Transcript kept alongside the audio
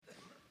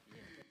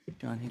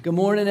Johnny. Good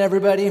morning,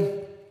 everybody.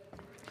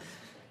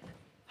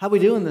 How we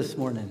doing this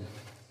morning?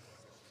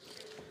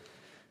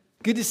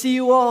 Good to see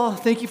you all.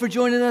 Thank you for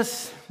joining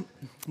us.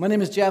 My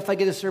name is Jeff. I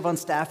get to serve on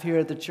staff here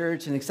at the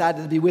church and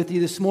excited to be with you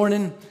this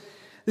morning.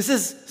 This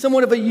is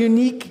somewhat of a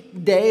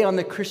unique day on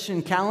the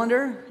Christian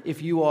calendar.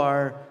 If you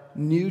are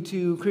new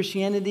to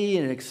Christianity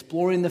and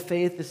exploring the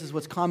faith, this is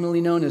what's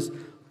commonly known as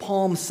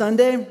Palm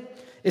Sunday.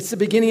 It's the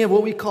beginning of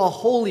what we call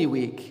Holy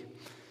Week.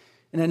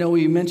 And I know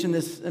we mentioned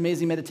this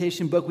amazing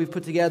meditation book we've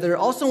put together.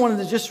 Also wanted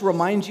to just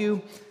remind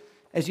you,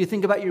 as you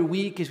think about your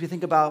week, as we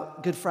think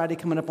about Good Friday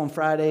coming up on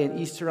Friday and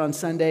Easter on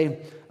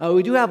Sunday,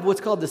 we do have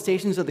what's called the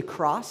Stations of the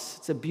Cross.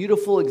 It's a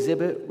beautiful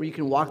exhibit where you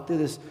can walk through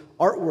this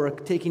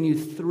artwork taking you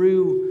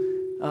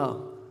through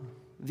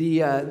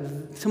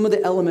some of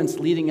the elements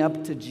leading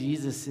up to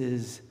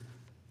Jesus'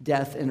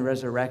 death and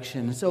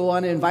resurrection. So I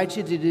want to invite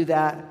you to do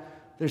that.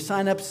 There's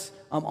sign-ups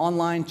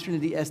online,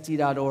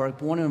 trinitysd.org.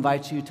 I want to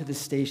invite you to the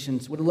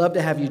stations. Would love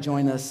to have you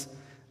join us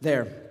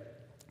there.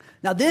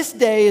 Now, this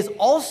day is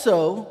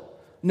also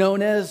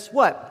known as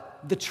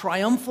what? The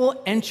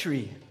triumphal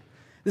entry.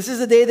 This is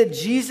the day that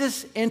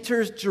Jesus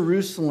enters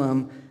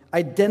Jerusalem,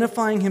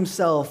 identifying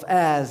himself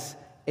as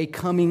a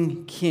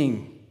coming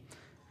king.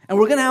 And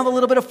we're going to have a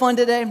little bit of fun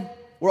today.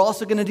 We're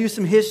also going to do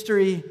some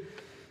history,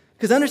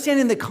 because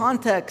understanding the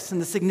context and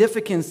the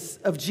significance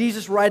of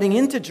Jesus riding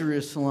into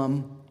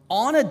Jerusalem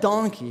on a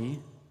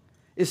donkey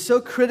is so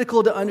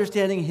critical to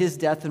understanding his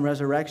death and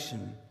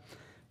resurrection,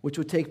 which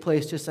would take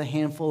place just a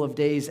handful of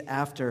days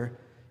after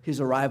his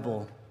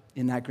arrival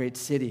in that great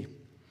city.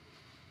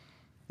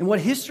 And what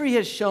history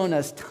has shown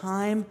us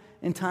time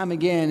and time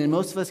again, and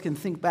most of us can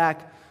think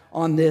back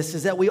on this,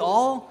 is that we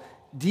all,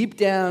 deep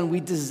down,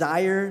 we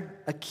desire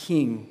a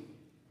king,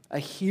 a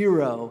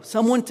hero,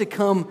 someone to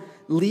come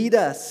lead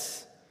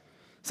us,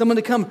 someone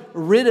to come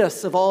rid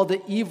us of all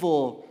the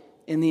evil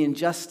and the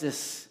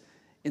injustice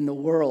in the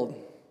world.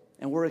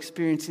 And we're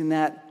experiencing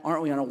that,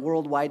 aren't we, on a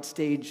worldwide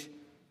stage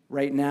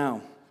right now.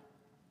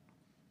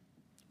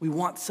 We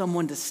want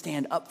someone to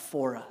stand up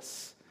for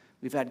us.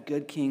 We've had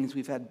good kings,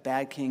 we've had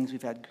bad kings,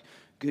 we've had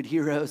good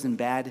heroes and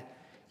bad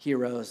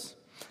heroes.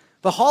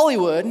 But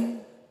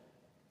Hollywood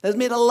has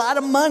made a lot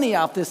of money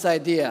off this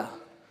idea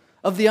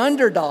of the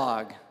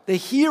underdog, the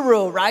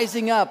hero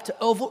rising up to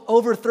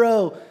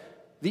overthrow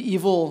the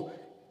evil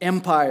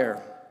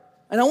empire.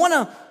 And I want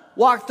to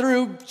walk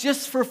through,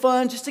 just for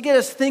fun, just to get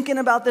us thinking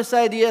about this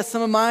idea,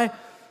 some of my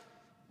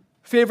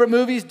favorite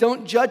movies.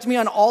 Don't judge me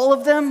on all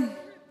of them,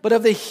 but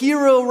of the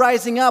hero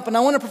rising up. And I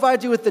want to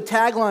provide you with the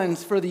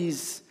taglines for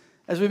these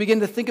as we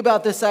begin to think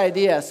about this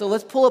idea. So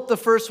let's pull up the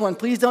first one.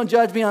 Please don't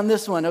judge me on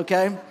this one,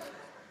 okay?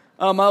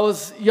 I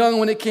was young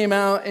when it came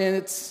out,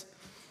 and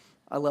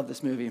I love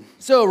this movie.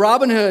 So,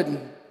 Robin Hood,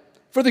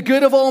 for the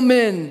good of all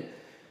men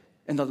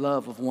and the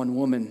love of one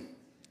woman,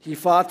 he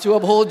fought to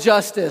uphold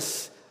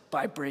justice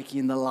by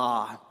breaking the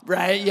law,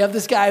 right? You have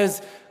this guy who's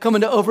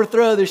coming to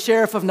overthrow the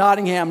sheriff of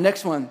Nottingham.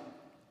 Next one.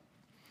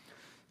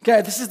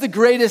 Okay, this is the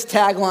greatest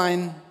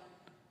tagline,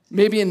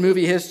 maybe in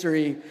movie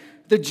history.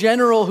 The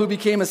general who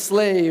became a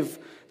slave,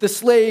 the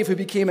slave who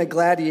became a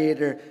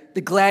gladiator,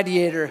 the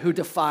gladiator who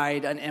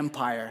defied an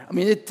empire. I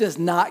mean, it does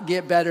not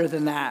get better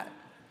than that.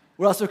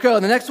 We're also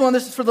cool. The next one,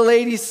 this is for the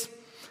ladies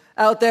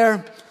out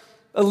there.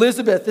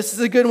 Elizabeth, this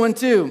is a good one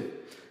too.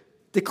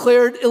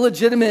 Declared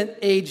illegitimate,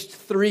 aged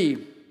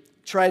 3.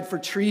 Tried for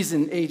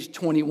treason, age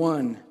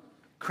 21.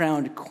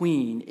 Crowned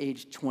queen,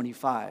 age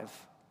 25.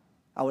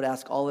 I would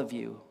ask all of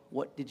you,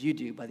 what did you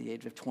do by the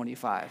age of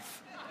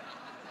 25?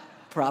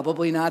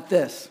 Probably not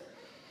this.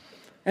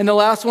 And the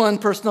last one,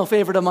 personal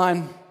favorite of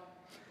mine.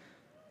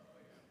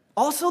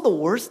 Also the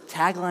worst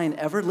tagline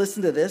ever.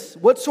 Listen to this.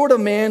 What sort of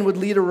man would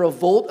lead a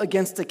revolt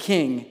against a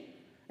king?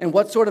 And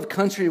what sort of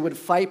country would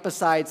fight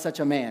beside such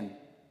a man?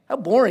 How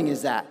boring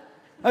is that?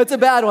 It's a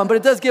bad one, but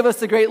it does give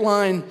us the great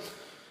line.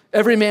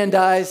 Every man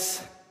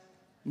dies,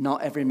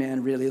 not every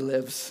man really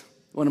lives.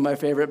 One of my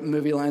favorite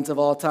movie lines of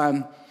all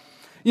time.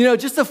 You know,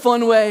 just a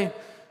fun way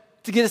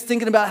to get us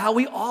thinking about how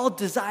we all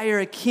desire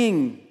a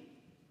king.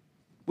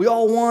 We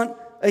all want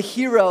a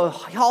hero.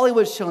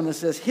 Hollywood's shown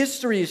us this.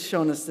 History has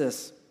shown us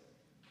this.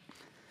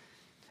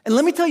 And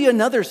let me tell you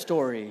another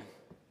story,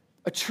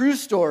 a true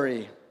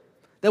story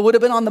that would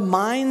have been on the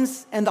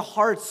minds and the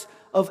hearts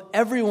of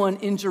everyone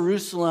in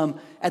Jerusalem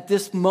at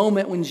this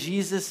moment when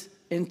Jesus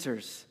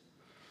enters.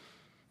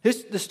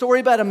 The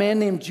story about a man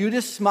named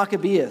Judas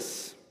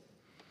Maccabeus.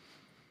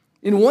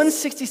 In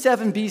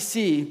 167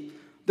 BC,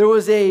 there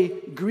was a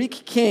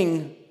Greek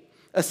king,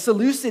 a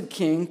Seleucid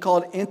king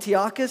called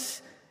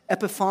Antiochus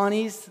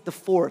Epiphanes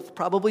IV.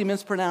 Probably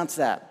mispronounced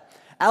that.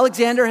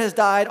 Alexander has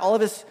died. All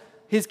of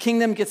his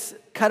kingdom gets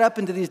cut up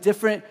into these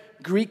different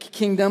Greek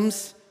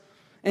kingdoms.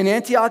 And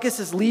Antiochus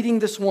is leading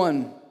this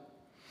one.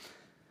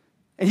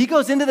 And he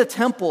goes into the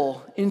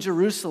temple in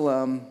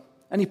Jerusalem,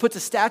 and he puts a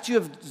statue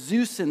of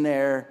Zeus in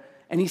there,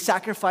 and he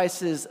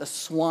sacrifices a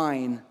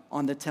swine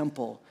on the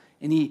temple,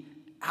 and he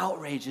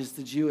outrages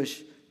the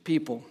Jewish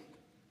people.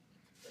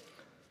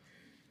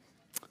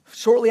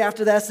 Shortly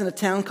after that, in a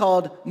town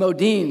called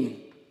Modin,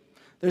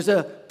 There's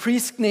a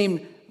priest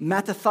named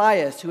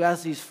Mattathias who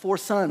has these 4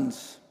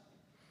 sons,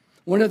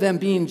 one of them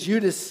being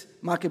Judas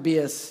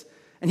Maccabeus.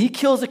 And he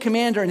kills a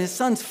commander, and his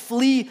sons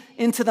flee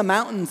into the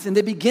mountains, and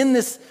they begin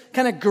this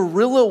kind of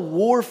guerrilla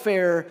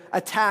warfare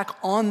attack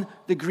on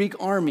the Greek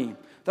army.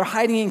 They're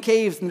hiding in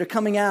caves, and they're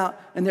coming out,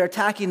 and they're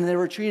attacking, and they're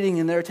retreating,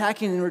 and they're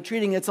attacking and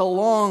retreating. It's a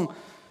long,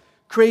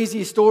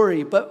 crazy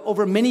story. But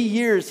over many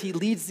years, he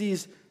leads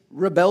these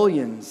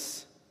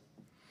rebellions.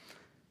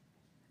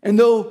 And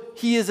though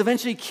he is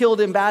eventually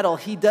killed in battle,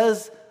 he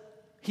does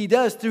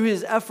through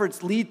his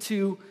efforts lead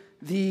to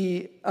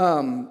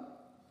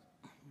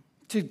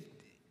to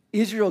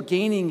Israel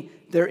gaining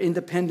their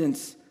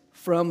independence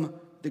from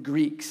the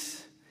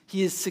Greeks.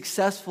 He is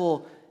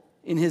successful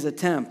in his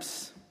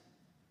attempts.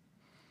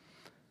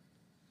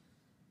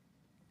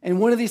 And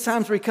one of these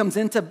times where he comes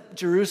into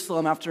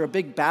Jerusalem after a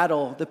big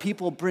battle, the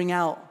people bring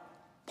out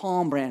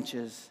palm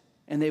branches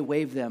and they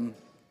wave them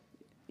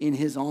in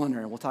his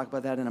honor. We'll talk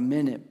about that in a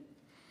minute.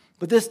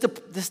 But this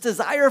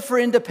desire for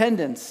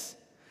independence,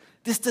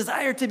 this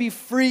desire to be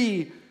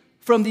free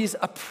from these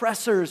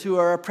oppressors who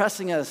are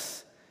oppressing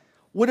us,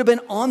 would have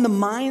been on the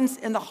minds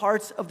and the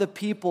hearts of the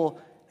people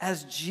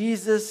as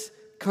Jesus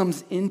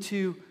comes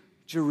into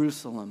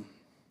Jerusalem.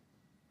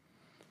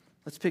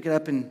 Let's pick it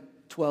up in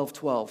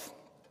 12:12.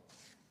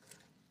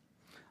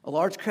 A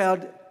large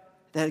crowd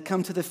that had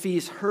come to the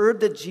feast heard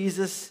that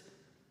Jesus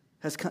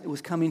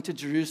was coming to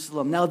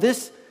Jerusalem. Now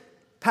this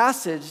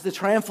passage, the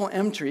triumphal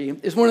entry,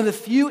 is one of the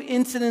few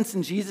incidents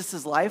in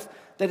Jesus' life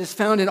that is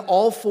found in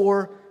all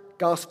 4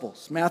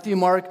 Gospels: Matthew,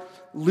 Mark,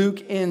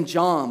 Luke, and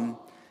John.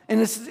 And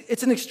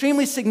it's an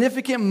extremely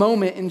significant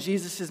moment in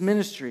Jesus'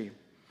 ministry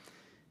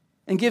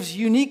and gives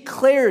unique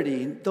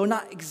clarity, though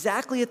not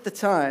exactly at the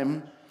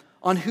time,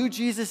 on who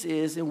Jesus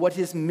is and what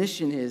his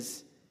mission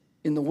is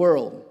in the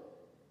world.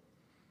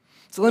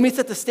 So let me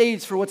set the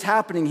stage for what's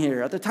happening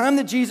here. At the time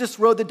that Jesus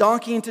rode the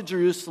donkey into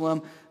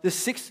Jerusalem, the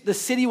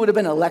city would have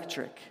been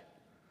electric.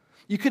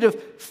 You could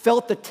have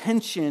felt the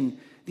tension,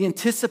 the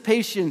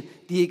anticipation,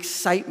 the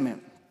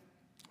excitement.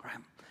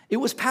 It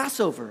was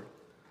Passover,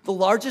 the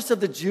largest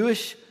of the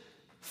Jewish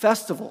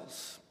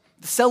festivals,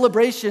 the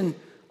celebration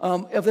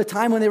of the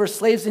time when they were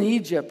slaves in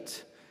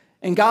Egypt.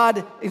 And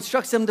God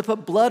instructs them to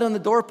put blood on the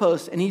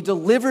doorposts, and he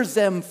delivers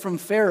them from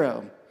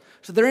Pharaoh.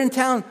 So they're in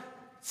town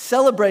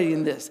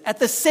celebrating this. At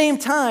the same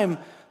time,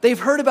 they've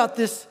heard about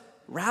this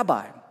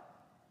rabbi.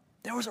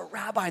 There was a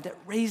rabbi that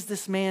raised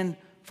this man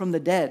from the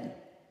dead.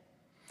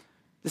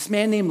 This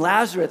man named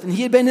Lazarus, and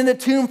he had been in the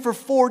tomb for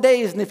 4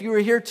 days. And if you were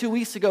here 2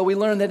 weeks ago, we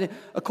learned that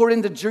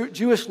according to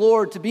Jewish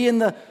lore, to be in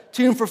the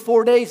tomb for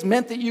 4 days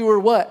meant that you were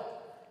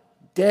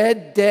what?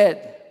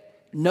 Dead.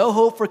 No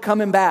hope for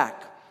coming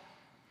back.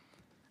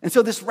 And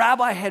so this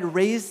rabbi had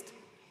raised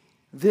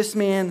this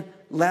man,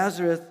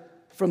 Lazarus,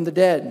 from the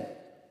dead.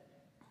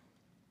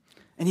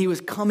 And he was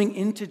coming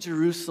into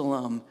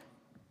Jerusalem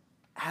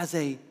as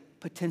a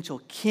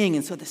potential king.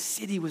 And so the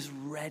city was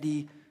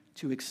ready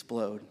to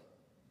explode.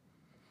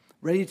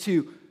 Ready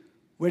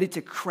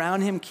to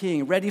crown him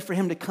king, ready for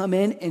him to come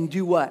in and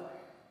do what?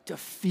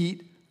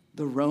 Defeat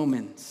the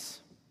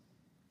Romans.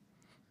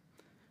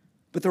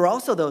 But there were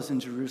also those in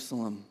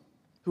Jerusalem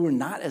who were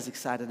not as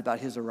excited about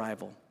his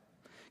arrival.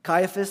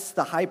 Caiaphas,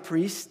 the high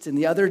priest, and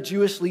the other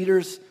Jewish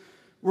leaders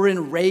were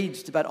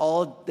enraged about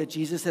all that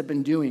Jesus had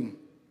been doing.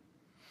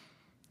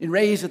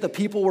 Enraged that the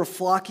people were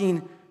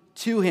flocking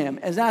to him.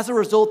 And as a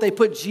result, they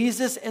put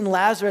Jesus and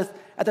Lazarus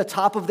at the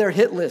top of their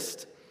hit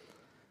list.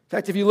 In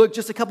fact, if you look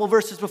just a couple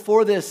verses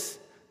before this,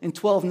 in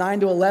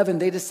 12:9-11,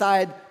 they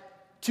decide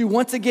to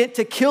once again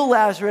to kill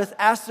Lazarus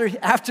after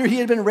he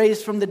had been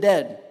raised from the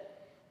dead.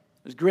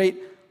 There's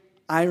great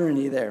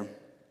irony there.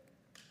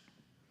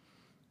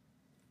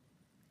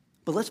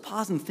 But let's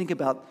pause and think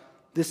about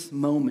this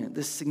moment,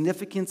 the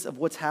significance of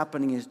what's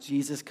happening as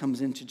Jesus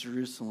comes into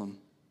Jerusalem.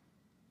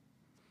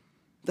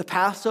 The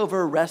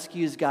Passover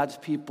rescues God's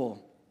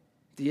people,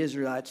 the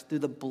Israelites, through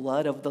the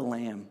blood of the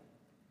Lamb.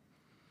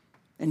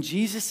 And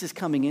Jesus is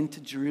coming into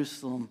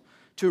Jerusalem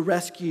to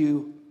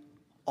rescue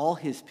all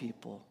his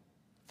people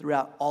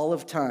throughout all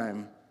of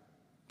time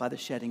by the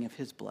shedding of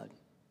his blood.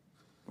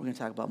 We're going to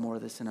talk about more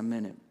of this in a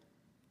minute.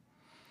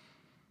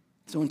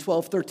 So in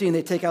 12:13,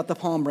 they take out the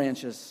palm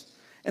branches,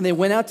 and they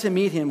went out to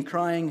meet him,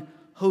 crying,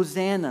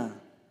 "Hosanna!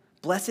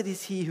 Blessed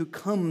is he who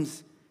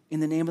comes in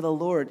the name of the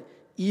Lord,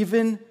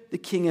 even the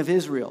King of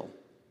Israel."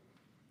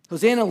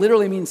 Hosanna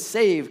literally means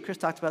save. Chris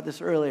talked about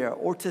this earlier,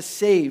 or to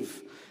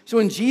save. So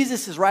when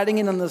Jesus is riding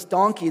in on this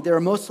donkey, they're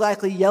most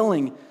likely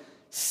yelling,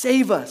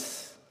 "Save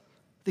us!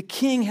 The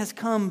King has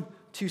come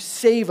to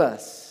save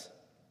us."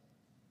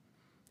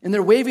 And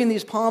they're waving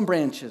these palm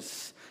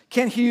branches.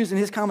 Kent Hughes, in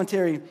his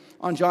commentary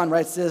on John,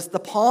 writes this: "The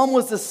palm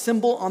was the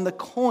symbol on the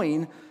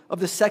coin of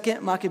the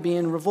second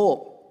Maccabean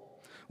revolt.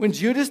 When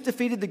Judas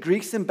defeated the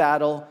Greeks in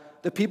battle,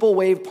 the people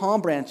waved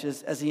palm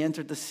branches as he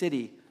entered the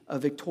city, a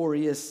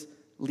victorious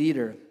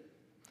leader.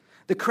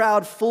 The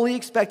crowd fully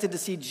expected to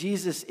see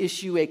Jesus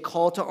issue a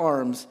call to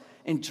arms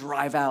and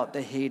drive out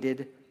the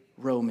hated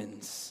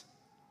Romans.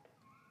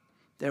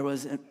 There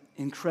was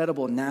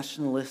incredible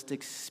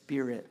nationalistic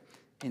spirit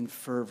and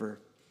fervor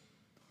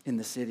in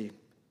the city.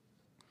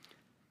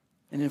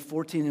 And in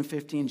 14 and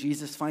 15,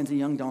 Jesus finds a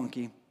young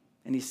donkey,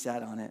 and he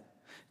sat on it.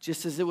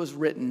 Just as it was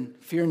written,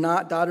 "Fear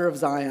not, daughter of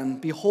Zion.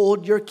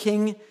 Behold, your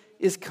king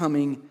is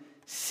coming,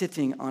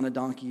 sitting on a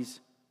donkey's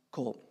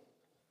colt."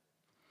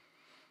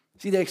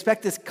 See, they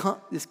expect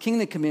this king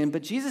to come in,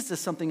 but Jesus does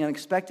something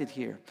unexpected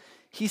here.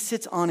 He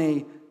sits on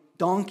a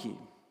donkey,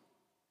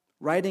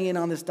 riding in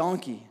on this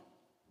donkey.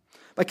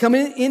 By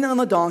coming in on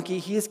the donkey,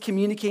 he is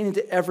communicating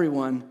to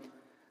everyone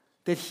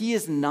that he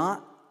is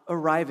not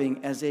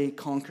arriving as a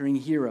conquering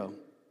hero.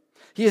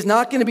 He is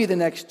not going to be the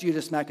next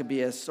Judas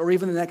Maccabeus or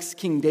even the next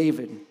King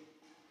David.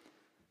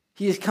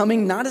 He is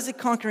coming not as a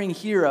conquering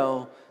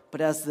hero, but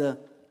as the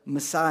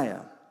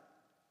Messiah.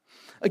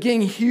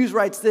 Again, Hughes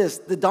writes this: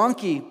 the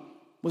donkey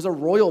was a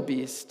royal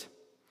beast,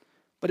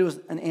 but it was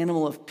an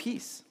animal of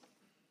peace,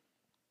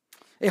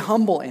 a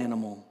humble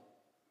animal.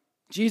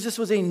 Jesus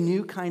was a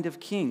new kind of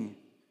king,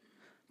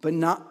 but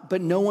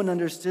no one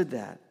understood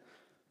that.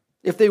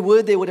 If they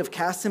would have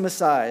cast him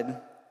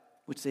aside,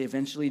 which they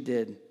eventually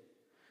did.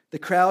 The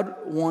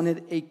crowd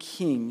wanted a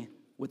king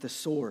with a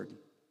sword.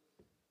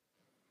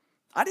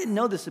 I didn't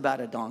know this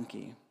about a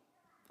donkey.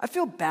 I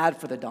feel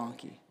bad for the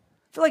donkey.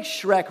 I feel like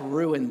Shrek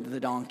ruined the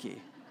donkey,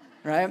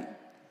 right?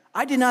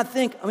 I did not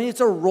think,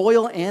 it's a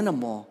royal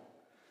animal,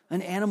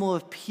 an animal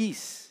of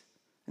peace.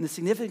 And the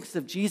significance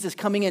of Jesus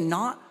coming in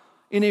not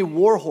in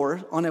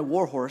on a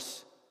war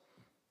horse,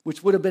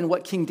 which would have been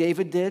what King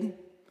David did,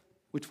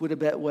 which would have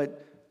been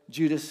what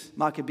Judas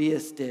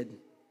Maccabeus did.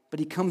 But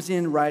he comes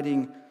in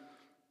riding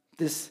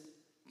this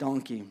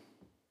donkey.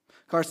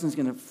 Carson's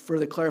going to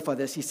further clarify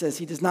this. He says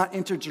he does not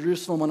enter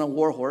Jerusalem on a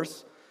war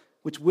horse,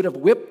 which would have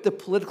whipped the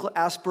political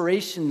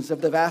aspirations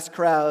of the vast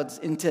crowds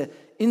into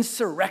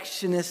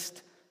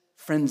insurrectionist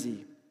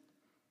frenzy.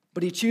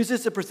 But he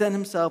chooses to present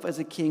himself as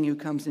a king who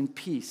comes in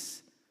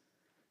peace,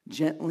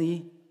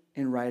 gently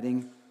and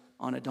riding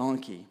on a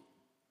donkey.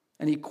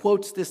 And he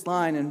quotes this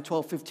line in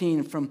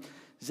 12:15 from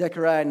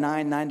Zechariah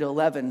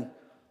 9:9-11.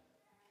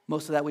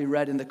 Most of that we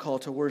read in the call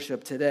to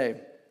worship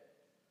today.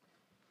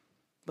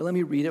 But let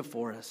me read it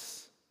for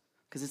us,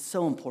 because it's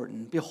so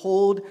important.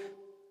 "Behold,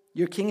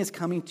 your king is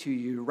coming to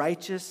you,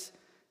 righteous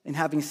and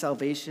having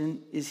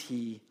salvation is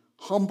he,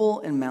 humble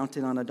and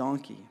mounted on a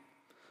donkey,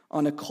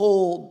 on a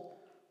colt,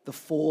 the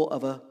foal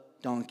of a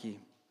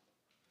donkey.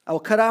 I will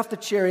cut off the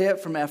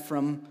chariot from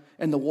Ephraim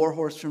and the war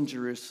horse from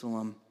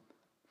Jerusalem,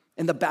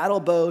 and the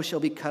battle bow shall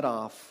be cut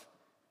off,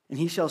 and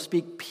he shall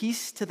speak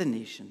peace to the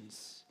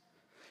nations.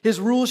 His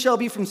rule shall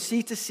be from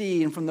sea to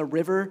sea and from the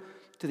river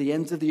to the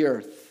ends of the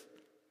earth.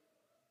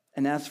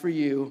 And as for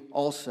you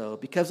also,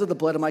 because of the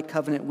blood of my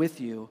covenant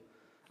with you,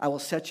 I will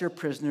set your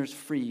prisoners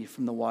free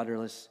from the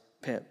waterless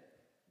pit."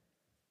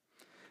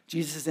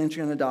 Jesus'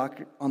 entry on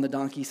the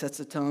donkey sets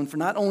the tone for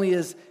not only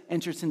his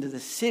entrance into the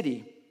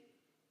city,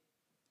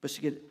 but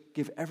should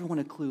give everyone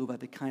a clue about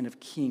the kind of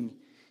king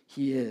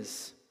he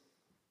is.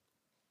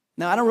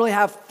 Now, I don't really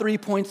have 3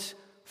 points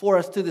for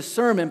us through the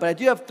sermon, but I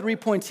do have 3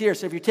 points here.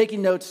 So if you're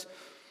taking notes,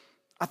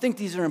 I think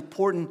these are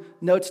important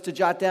notes to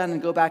jot down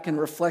and go back and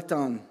reflect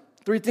on.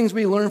 3 things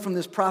we learn from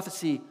this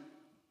prophecy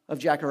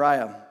of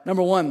Zechariah.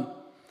 Number 1,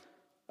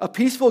 a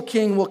peaceful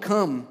king will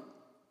come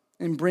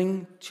and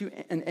bring to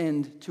an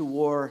end to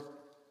war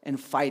and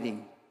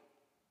fighting.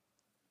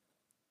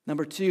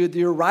 Number 2,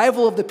 the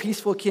arrival of the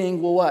peaceful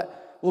king will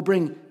what? Will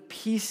bring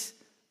peace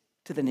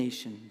to the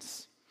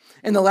nations.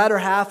 In the latter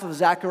half of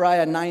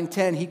Zechariah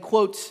 9:10, he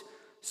quotes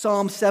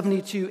Psalm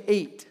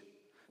 72:8.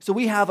 So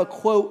we have a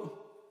quote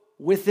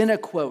within a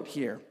quote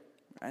here,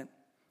 right?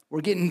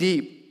 We're getting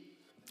deep.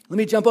 Let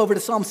me jump over to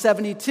Psalm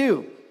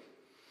 72.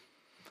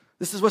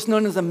 This is what's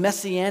known as a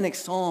messianic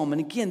psalm.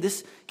 And again,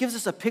 this gives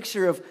us a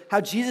picture of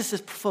how Jesus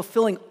is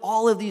fulfilling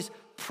all of these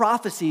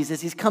prophecies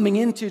as he's coming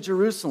into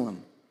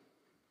Jerusalem.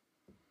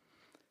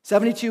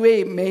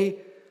 72:8,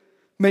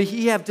 may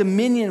he have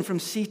dominion from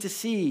sea to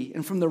sea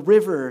and from the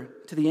river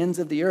to the ends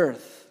of the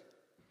earth.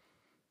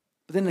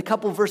 But then a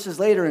couple verses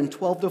later in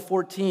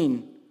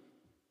 12-14,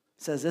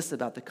 it says this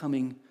about the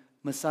coming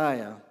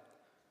Messiah.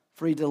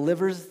 For he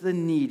delivers the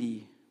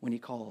needy when he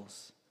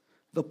calls,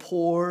 the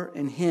poor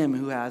and him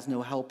who has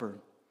no helper.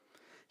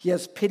 He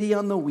has pity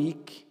on the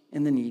weak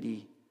and the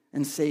needy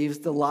and saves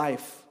the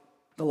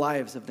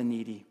lives of the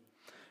needy.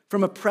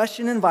 From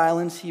oppression and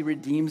violence he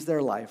redeems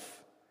their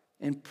life,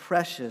 and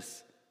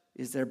precious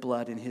is their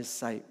blood in his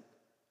sight.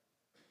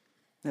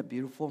 Isn't that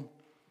beautiful?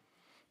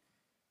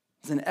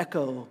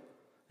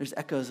 There's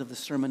echoes of the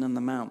Sermon on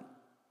the Mount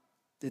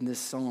in this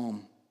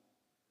psalm.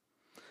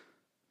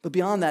 But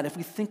beyond that, if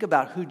we think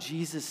about who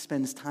Jesus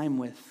spends time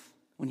with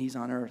when he's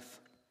on earth,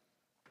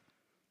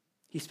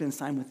 he spends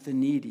time with the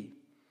needy,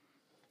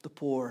 the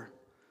poor,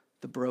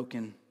 the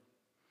broken,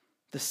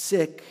 the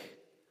sick,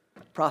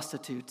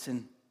 prostitutes,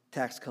 and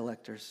tax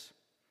collectors.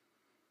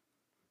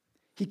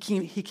 He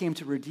came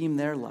to redeem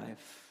their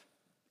life,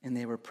 and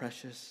they were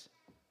precious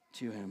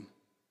to him.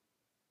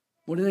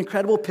 What an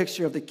incredible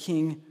picture of the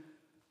king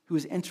who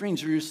is entering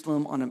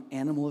Jerusalem on an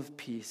animal of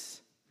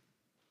peace.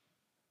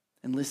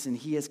 And listen,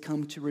 he has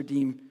come to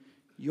redeem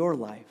your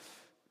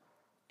life,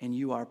 and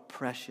you are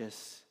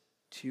precious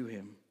to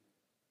him.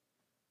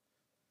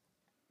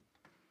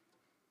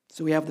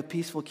 So we have the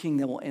peaceful king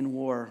that will end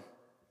war,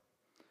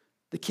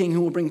 the king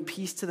who will bring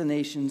peace to the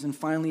nations, and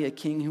finally a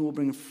king who will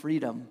bring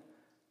freedom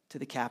to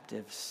the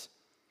captives.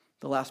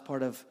 The last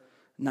part of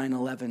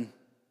 9:11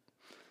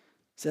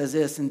 says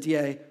this, and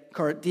D.A.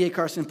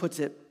 Carson puts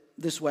it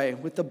this way: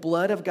 with the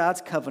blood of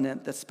God's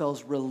covenant that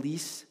spells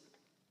release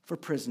for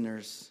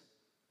prisoners,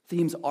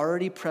 themes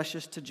already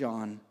precious to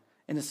John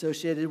and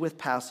associated with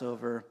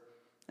Passover,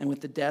 and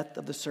with the death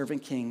of the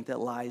servant king that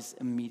lies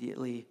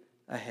immediately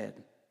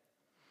ahead.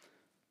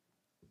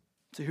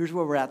 So here's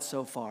where we're at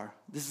so far.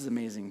 This is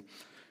amazing.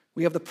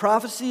 We have the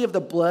prophecy of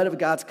the blood of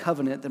God's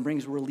covenant that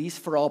brings release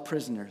for all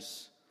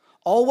prisoners,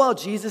 all while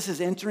Jesus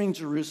is entering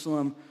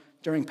Jerusalem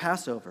during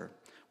Passover,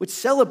 which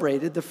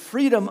celebrated the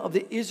freedom of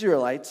the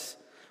Israelites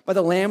by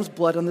the lamb's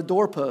blood on the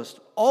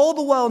doorpost, all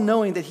the while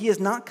knowing that he has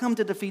not come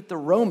to defeat the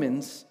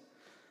Romans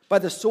by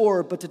the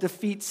sword, but to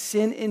defeat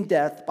sin and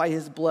death by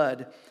his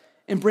blood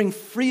and bring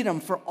freedom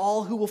for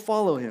all who will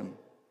follow him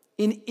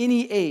in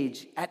any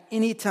age, at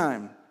any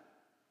time.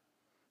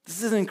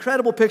 This is an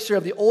incredible picture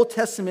of the Old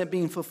Testament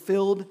being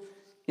fulfilled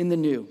in the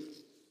New.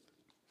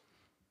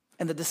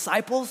 And the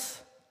disciples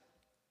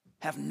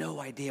have no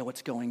idea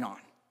what's going on.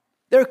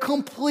 They're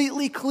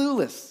completely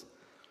clueless.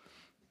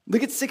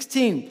 Look at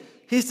 16.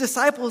 His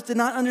disciples did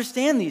not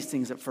understand these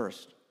things at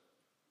first.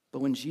 But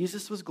when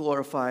Jesus was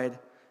glorified,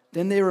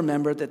 then they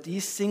remembered that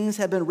these things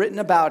had been written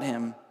about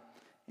him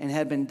and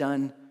had been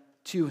done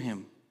to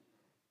him.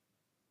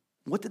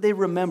 What did they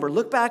remember?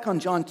 Look back on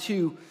John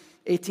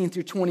 2:18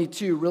 through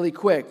 22 really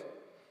quick.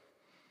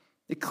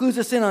 It clues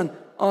us in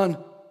on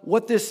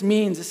what this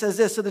means. It says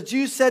this, so the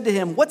Jews said to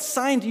him, what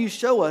sign do you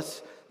show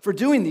us for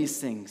doing these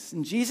things?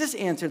 And Jesus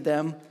answered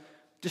them,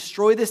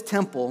 destroy this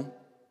temple,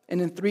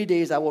 and in 3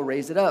 days I will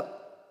raise it up.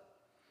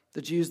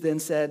 The Jews then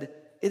said,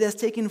 it has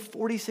taken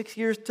 46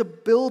 years to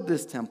build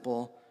this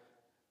temple,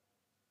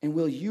 and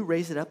will you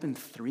raise it up in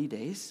 3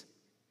 days?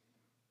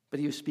 But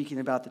he was speaking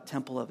about the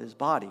temple of his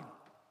body.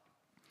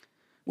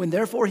 When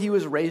therefore he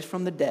was raised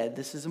from the dead,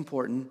 this is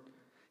important,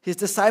 his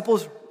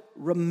disciples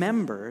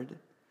remembered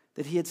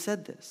that he had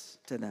said this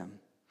to them.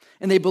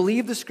 And they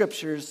believed the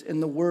scriptures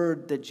and the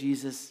word that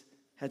Jesus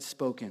had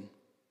spoken.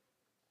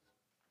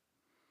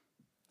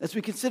 As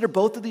we consider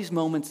both of these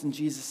moments in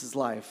Jesus'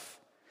 life,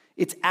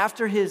 it's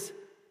after his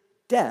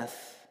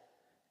death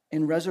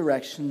and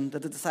resurrection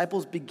that the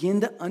disciples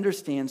begin to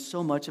understand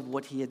so much of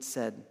what he had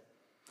said.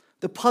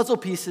 The puzzle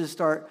pieces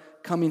start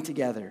coming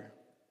together.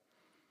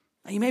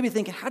 Now you may be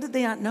thinking, how did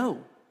they not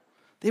know?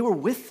 They were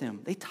with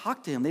him. They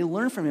talked to him. They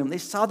learned from him. They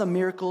saw the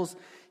miracles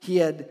he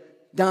had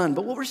done.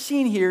 But what we're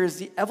seeing here is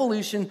the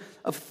evolution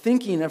of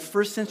thinking of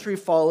first century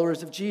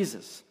followers of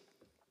Jesus.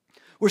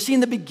 We're seeing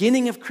the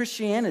beginning of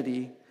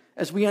Christianity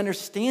as we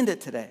understand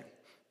it today.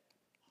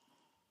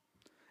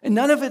 And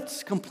none of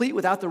it's complete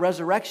without the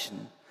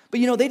resurrection. But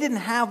they didn't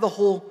have the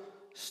whole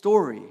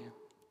story.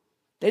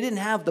 They didn't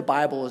have the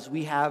Bible as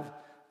we have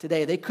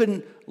today. They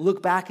couldn't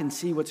look back and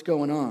see what's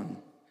going on.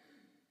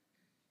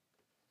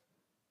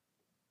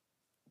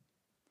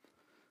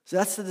 So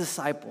that's the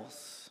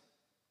disciples.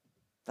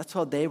 That's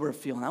how they were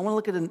feeling. I want to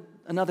look at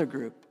another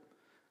group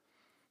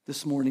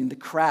this morning, the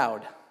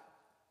crowd.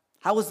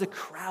 How was the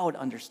crowd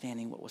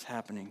understanding what was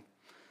happening?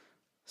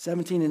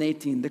 17 and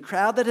 18. The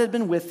crowd that had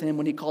been with him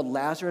when he called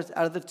Lazarus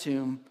out of the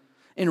tomb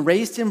and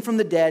raised him from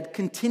the dead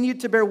continued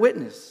to bear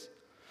witness.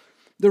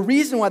 The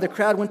reason why the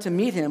crowd went to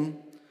meet him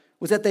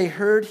was that they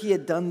heard he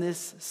had done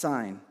this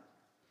sign.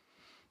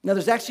 Now,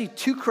 there's actually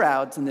two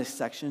crowds in this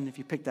section, if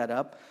you pick that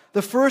up.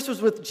 The first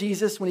was with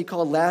Jesus when he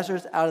called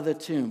Lazarus out of the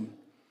tomb.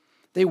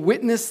 They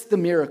witnessed the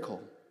miracle.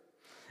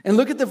 And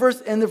look at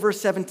the end of verse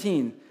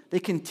 17. They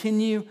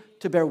continue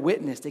to bear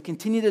witness. They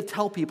continue to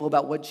tell people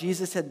about what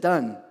Jesus had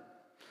done.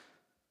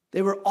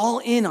 They were all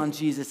in on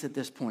Jesus at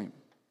this point.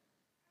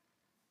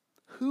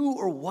 Who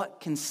or what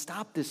can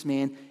stop this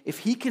man if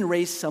he can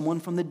raise someone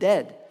from the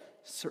dead?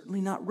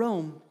 Certainly not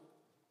Rome.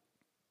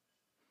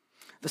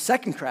 The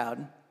second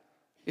crowd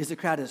is the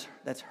crowd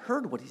that's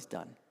heard what he's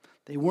done.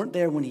 They weren't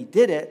there when he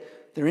did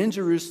it. They're in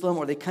Jerusalem,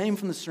 or they came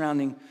from the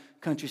surrounding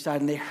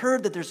countryside, and they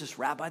heard that there's this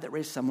rabbi that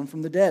raised someone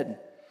from the dead.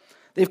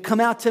 They've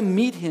come out to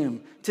meet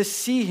him, to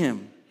see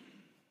him.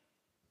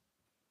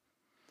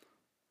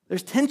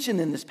 There's tension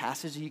in this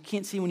passage that you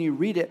can't see when you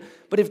read it,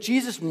 but if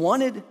Jesus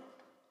wanted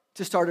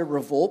to start a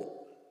revolt,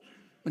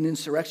 an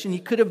insurrection, he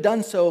could have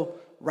done so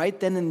right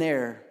then and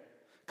there.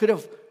 Could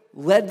have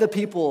led the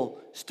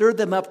people, stirred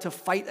them up to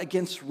fight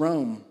against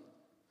Rome.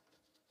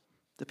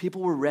 The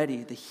people were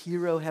ready. The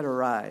hero had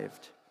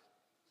arrived.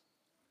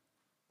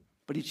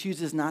 But he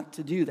chooses not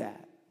to do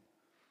that.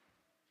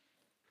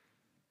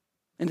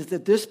 And it's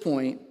at this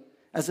point,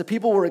 as the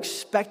people were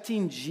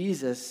expecting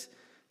Jesus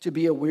to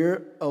be a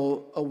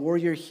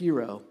warrior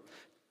hero,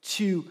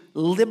 to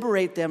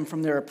liberate them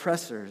from their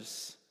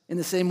oppressors, in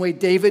the same way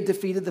David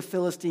defeated the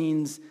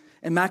Philistines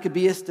and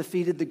Maccabeus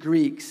defeated the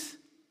Greeks,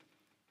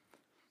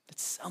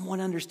 it's somewhat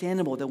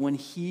understandable that when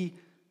he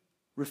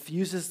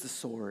refuses the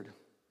sword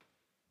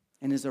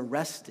and is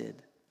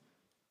arrested,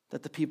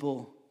 that the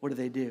people, what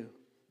do?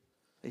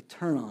 They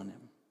turn on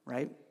him,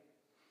 right?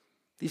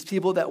 These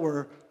people that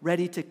were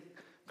ready to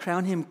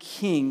crown him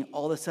king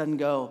all of a sudden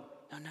go,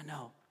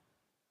 no.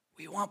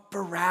 We want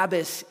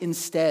Barabbas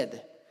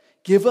instead.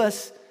 Give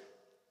us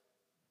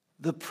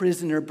the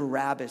prisoner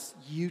Barabbas.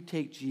 You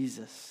take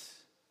Jesus.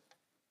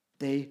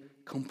 They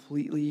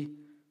completely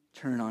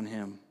turn on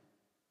him.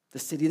 The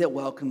city that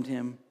welcomed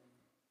him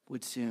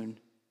would soon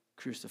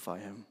crucify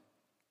him.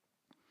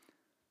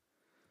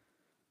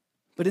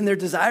 But in their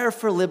desire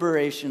for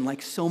liberation,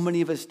 like so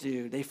many of us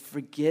do, they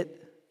forget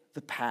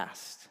the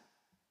past.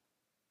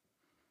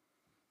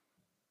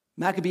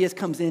 Maccabeus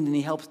comes in and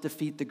he helps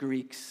defeat the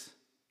Greeks.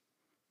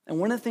 And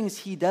one of the things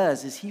he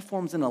does is he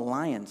forms an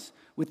alliance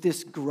with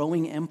this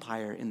growing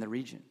empire in the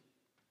region.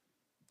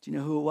 Do you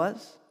know who it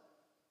was?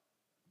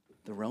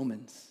 The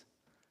Romans.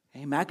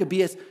 Okay,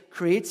 Maccabeus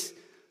creates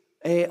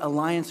an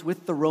alliance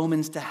with the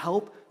Romans to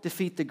help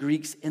defeat the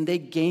Greeks, and they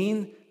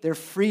gain their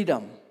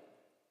freedom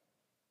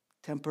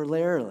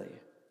temporarily,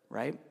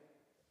 right?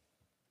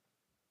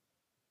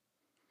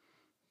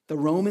 The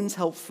Romans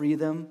help free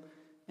them,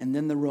 and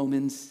then the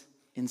Romans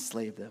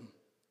enslave them.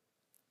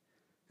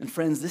 And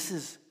friends, this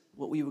is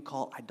what we would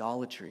call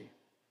idolatry.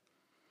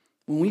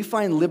 When we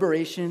find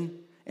liberation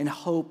and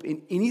hope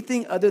in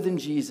anything other than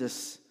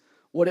Jesus,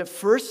 what at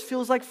first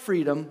feels like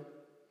freedom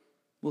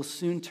will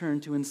soon turn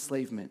to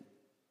enslavement.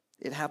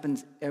 It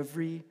happens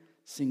every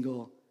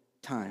single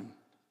time.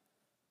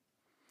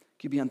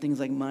 It could be on things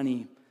like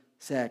money,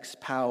 sex,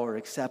 power,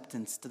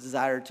 acceptance, the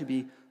desire to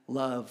be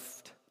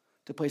loved,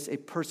 to place a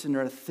person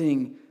or a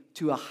thing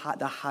to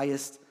the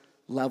highest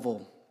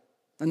level.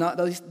 And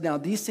now,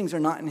 these things are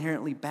not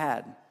inherently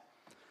bad,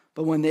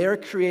 but when they are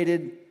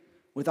created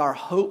with our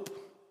hope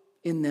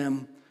in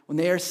them, when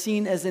they are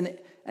seen as an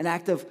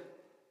act of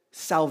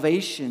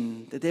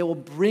salvation, that they will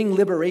bring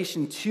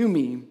liberation to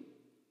me,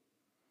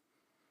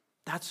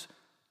 that's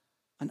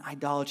an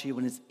idolatry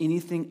when it's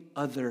anything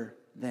other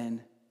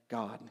than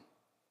God.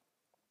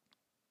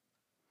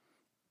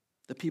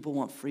 The people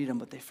want freedom,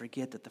 but they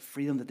forget that the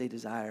freedom that they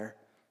desire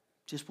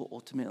just will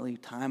ultimately,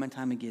 time and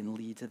time again,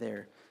 lead to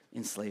their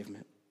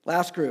enslavement.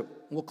 Last group,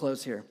 we'll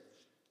close here.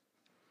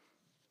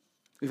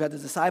 We've had the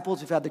disciples,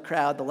 we've had the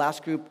crowd. The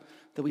last group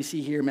that we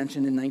see here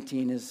mentioned in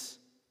 19 is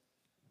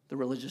the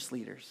religious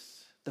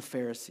leaders, the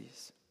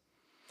Pharisees.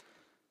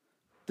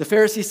 The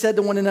Pharisees said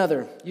to one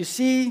another, "You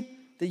see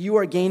that you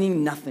are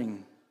gaining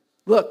nothing.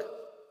 Look,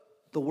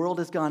 the world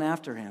has gone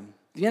after him."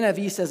 The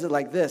NIV says it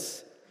like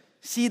this: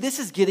 "See, this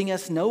is getting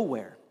us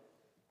nowhere.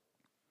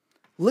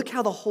 Look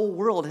how the whole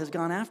world has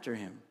gone after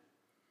him."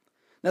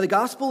 Now, the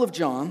Gospel of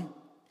John,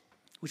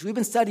 which we've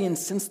been studying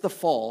since the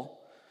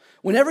fall,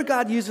 whenever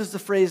God uses the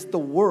phrase "the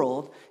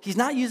world," he's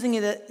not using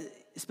it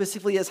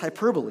specifically as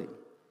hyperbole.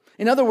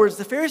 In other words,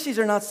 the Pharisees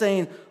are not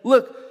saying,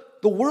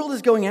 "Look, the world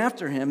is going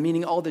after him,"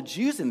 meaning all the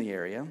Jews in the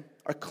area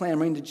are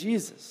clamoring to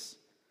Jesus.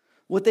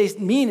 What they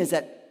mean is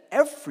that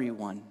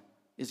everyone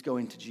is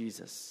going to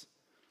Jesus.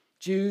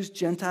 Jews,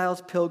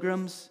 Gentiles,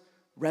 pilgrims,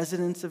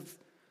 residents of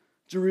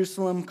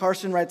Jerusalem.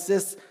 Carson writes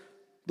this: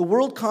 The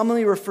world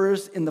commonly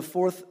refers in the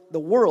fourth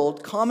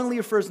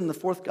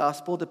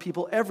gospel to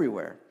people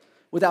everywhere,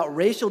 without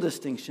racial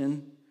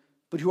distinction,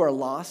 but who are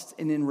lost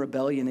and in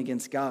rebellion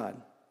against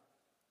God.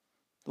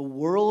 The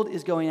world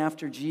is going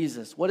after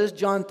Jesus. What does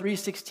John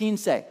 3:16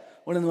 say?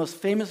 One of the most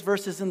famous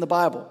verses in the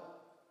Bible.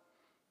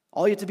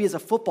 All you have to be is a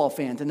football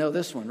fan to know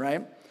this one,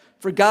 right?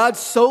 For God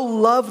so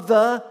loved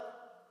the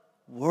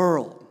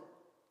world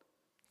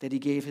that he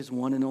gave his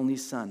one and only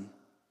Son,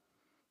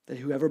 that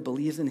whoever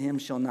believes in him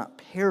shall not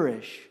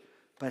perish,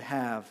 but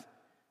have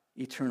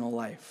eternal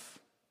life.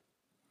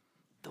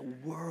 The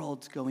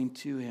world's going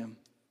to him.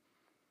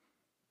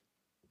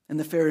 And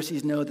the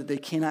Pharisees know that they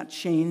cannot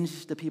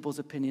change the people's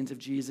opinions of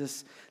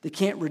Jesus. They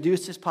can't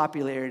reduce his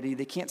popularity.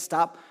 They can't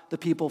stop the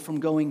people from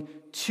going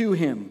to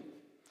him.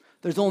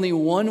 There's only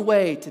one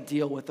way to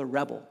deal with a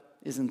rebel,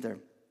 isn't there?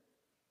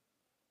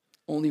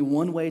 Only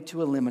one way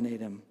to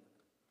eliminate him.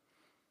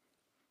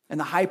 And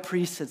the high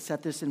priests had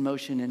set this in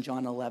motion in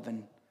John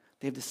 11.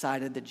 They've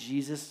decided that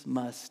Jesus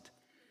must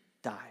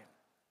die.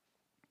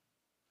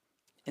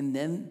 And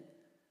then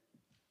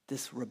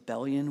this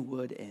rebellion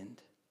would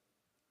end.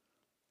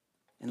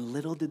 And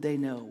little did they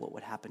know what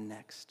would happen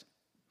next.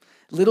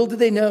 Little did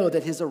they know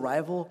that his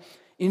arrival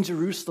in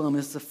Jerusalem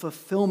is the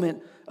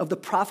fulfillment of the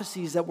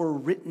prophecies that were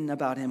written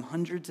about him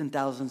hundreds and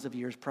thousands of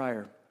years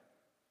prior.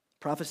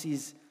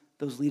 Prophecies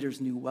those leaders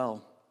knew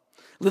well.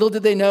 Little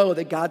did they know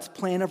that God's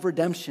plan of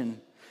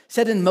redemption,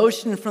 set in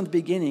motion from the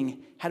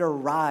beginning, had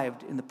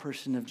arrived in the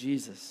person of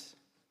Jesus.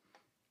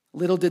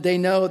 Little did they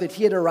know that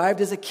he had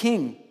arrived as a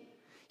king.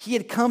 He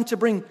had come to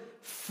bring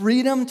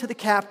freedom to the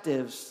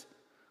captives,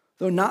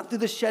 though not through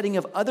the shedding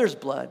of others'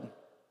 blood,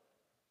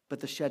 but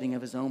the shedding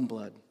of his own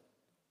blood.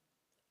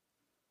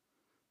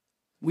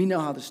 We know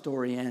how the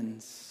story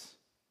ends.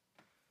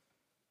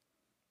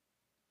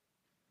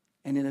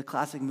 And in a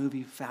classic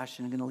movie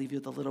fashion, I'm going to leave you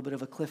with a little bit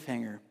of a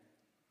cliffhanger.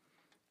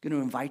 going to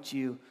invite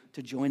you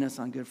to join us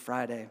on Good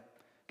Friday.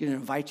 Going to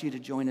invite you to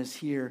join us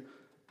here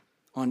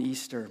on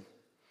Easter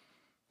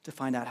to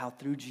find out how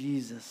through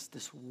Jesus,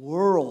 this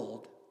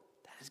world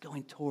that is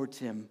going towards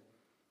him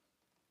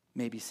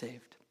may be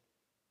saved.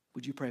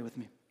 Would you pray with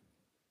me?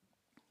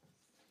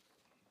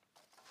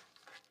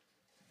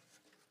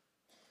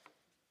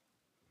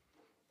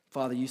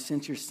 Father, you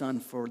sent your son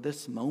for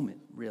this moment,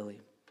 really.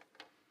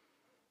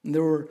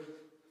 And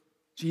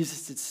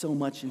Jesus did so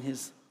much in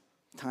his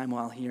time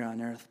while here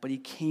on earth, but he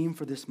came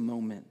for this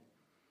moment,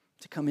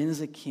 to come in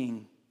as a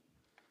king,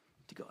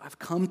 to go, I've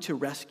come to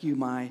rescue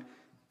my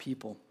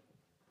people.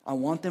 I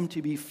want them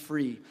to be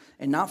free,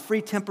 and not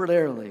free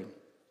temporarily,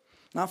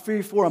 not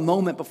free for a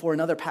moment before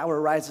another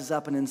power rises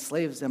up and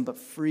enslaves them, but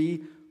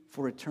free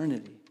for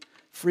eternity,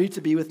 free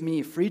to be with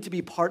me, free to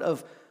be part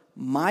of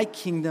my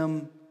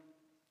kingdom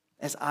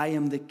as I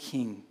am the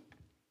king.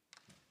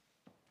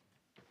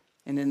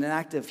 And in an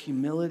act of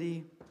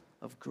humility,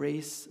 of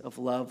grace, of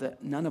love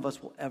that none of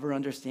us will ever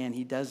understand,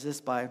 he does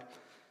this by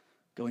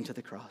going to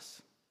the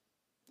cross.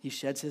 He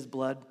sheds his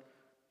blood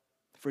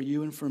for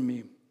you and for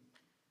me.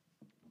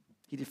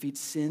 He defeats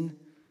sin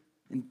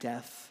and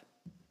death,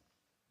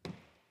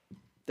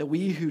 that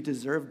we who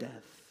deserve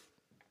death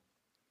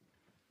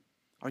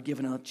are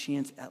given a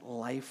chance at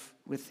life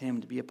with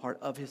him, to be a part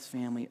of his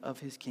family, of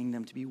his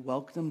kingdom, to be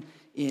welcomed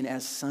in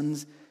as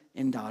sons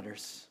and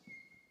daughters.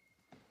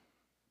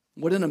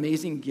 What an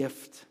amazing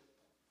gift.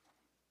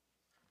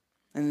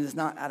 And it is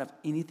not out of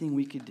anything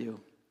we could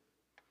do.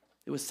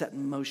 It was set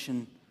in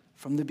motion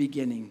from the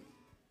beginning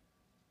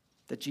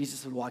that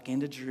Jesus would walk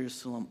into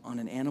Jerusalem on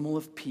an animal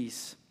of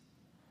peace.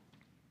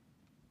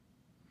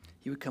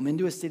 He would come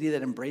into a city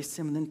that embraced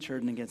him and then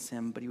turned against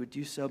him, but he would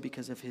do so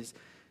because of his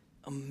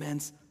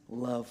immense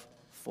love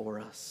for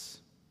us.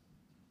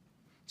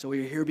 So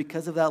we are here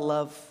because of that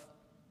love.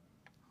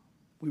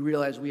 We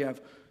realize we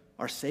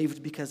are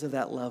saved because of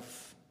that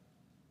love.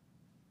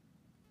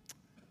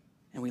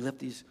 And we lift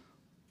these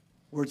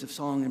words of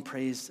song and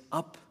praise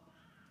up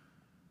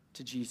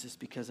to Jesus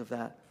because of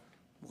that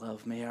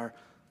love. May our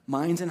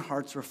minds and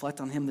hearts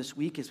reflect on him this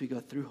week as we go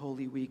through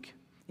Holy Week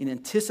in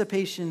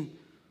anticipation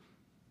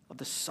of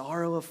the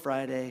sorrow of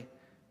Friday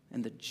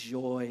and the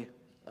joy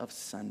of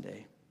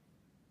Sunday.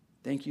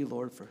 Thank you,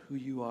 Lord, for who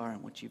you are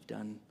and what you've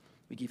done.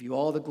 We give you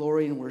all the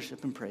glory and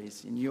worship and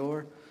praise. In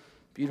your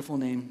beautiful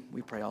name,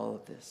 we pray all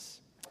of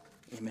this.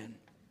 Amen.